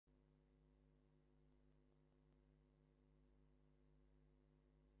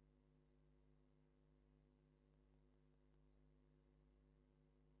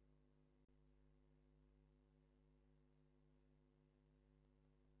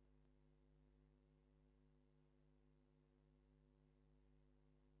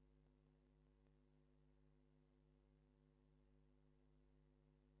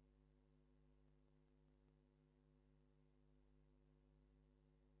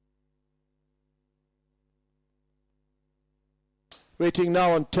Waiting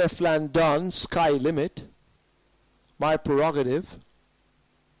now on Teflon Don, Sky Limit. My Prerogative.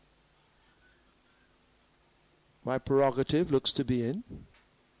 My Prerogative looks to be in.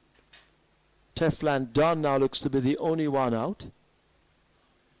 Teflon Don now looks to be the only one out.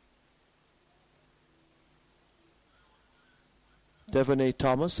 Devon A.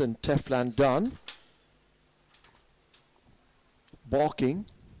 Thomas and Teflon Don balking.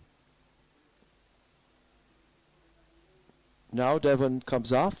 Now Devon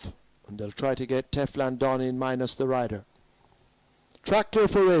comes off, and they'll try to get Teflon Don in minus the rider. Track clear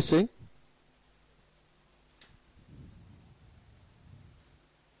for racing.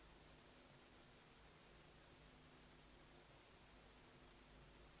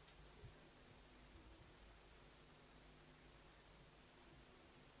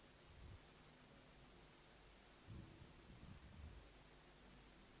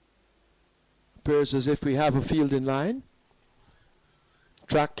 Appears as if we have a field in line.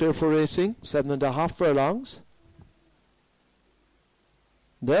 Track clear for racing, 7.5 furlongs.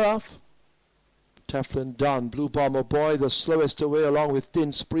 They're off. Teflon Don, Blue Bomber Boy, the slowest away along with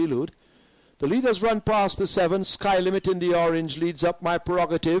Din's Prelude. The leaders run past the 7. Sky Limit in the orange leads up My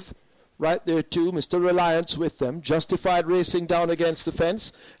Prerogative. Right there too, Mr. Reliance with them. Justified racing down against the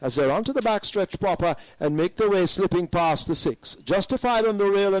fence as they're onto the backstretch proper and make their way slipping past the 6. Justified on the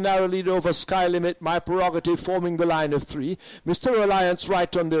rail, a narrow lead over Sky Limit. My Prerogative forming the line of 3. Mr. Reliance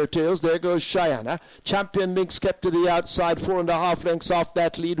right on their tails. There goes Cheyenne. Champion Links kept to the outside, 4.5 lengths off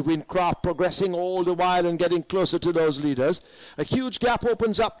that lead. Windcraft progressing all the while and getting closer to those leaders. A huge gap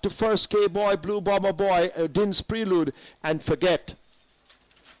opens up to First K-Boy, Blue Bomber Boy, Din's Prelude, and forget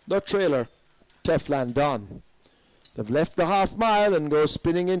the trailer, Teflon Don. They've left the half mile and go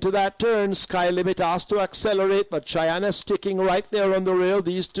spinning into that turn. Sky Limit asked to accelerate, but Cheyenne sticking right there on the rail.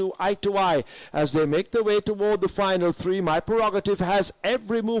 These two eye to eye as they make their way toward the final 3. My Prerogative has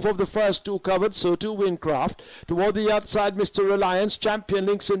every move of the first 2 covered, so too Windcraft. Toward the outside, Mr. Reliance. Champion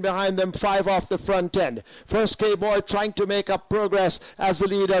Links in behind them, 5 off the front end. First K-Boy trying to make up progress as the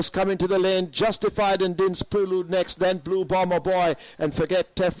leaders come into the lane. Justified and Din's Prelude next, then Blue Bomber Boy. And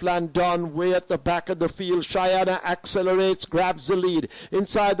forget Teflon Don way at the back of the field. Cheyenne accelerates, grabs the lead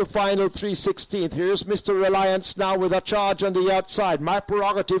inside the final 3/16. Here's Mr. Reliance now with a charge on the outside. My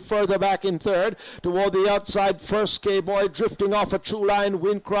Prerogative further back in third. Toward the outside, First K-Boy drifting off a true line.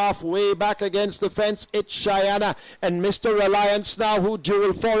 Windcraft way back against the fence. It's Cheyenne and Mr. Reliance now who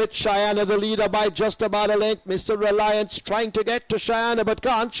duel for it. Cheyenne the leader by just about a length. Mr. Reliance trying to get to Cheyenne but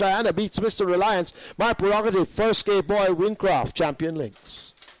can't. Cheyenne beats Mr. Reliance. My Prerogative, First K-Boy, Windcraft, Champion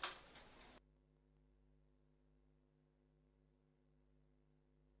Links.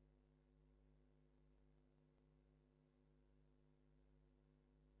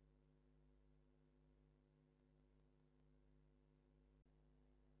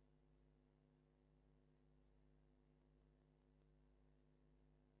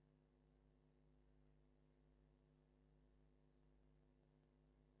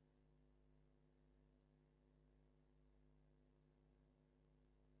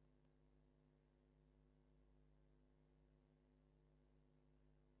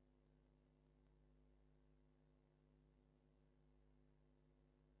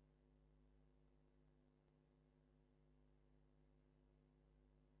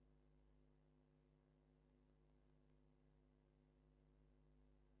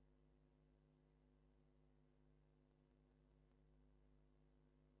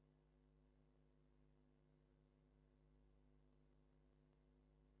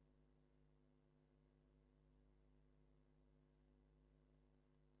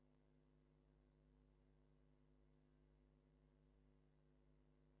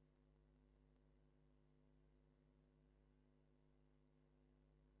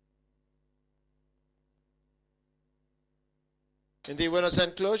 In the winner's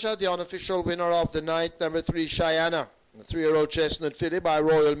enclosure, the unofficial winner of the night, number 3, Cheyenne. The 3-year-old chestnut filly by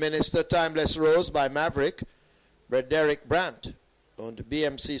Royal Minister, Timeless Rose by Maverick, bred Derek Brandt, owned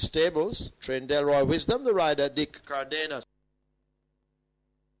BMC Stables, trained Delroy Wisdom, the rider Dick Cardenas.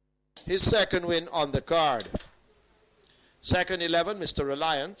 His second win on the card. Second 11, Mr.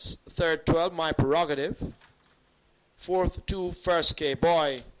 Reliance. Third 12, My Prerogative. Fourth 2, First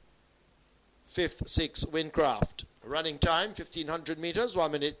K-Boy. Fifth 6, Windcraft. Running time, 1,500 meters,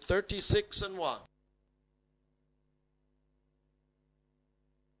 1 minute 36 and 1.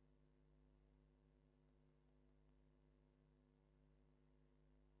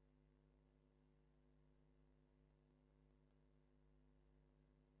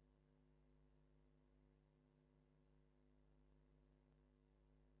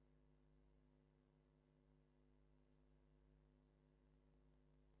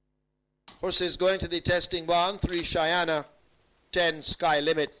 Horses going to the testing barn. 3 Cheyenne, 10 Sky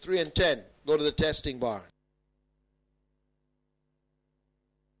Limit. 3 and 10 go to the testing barn.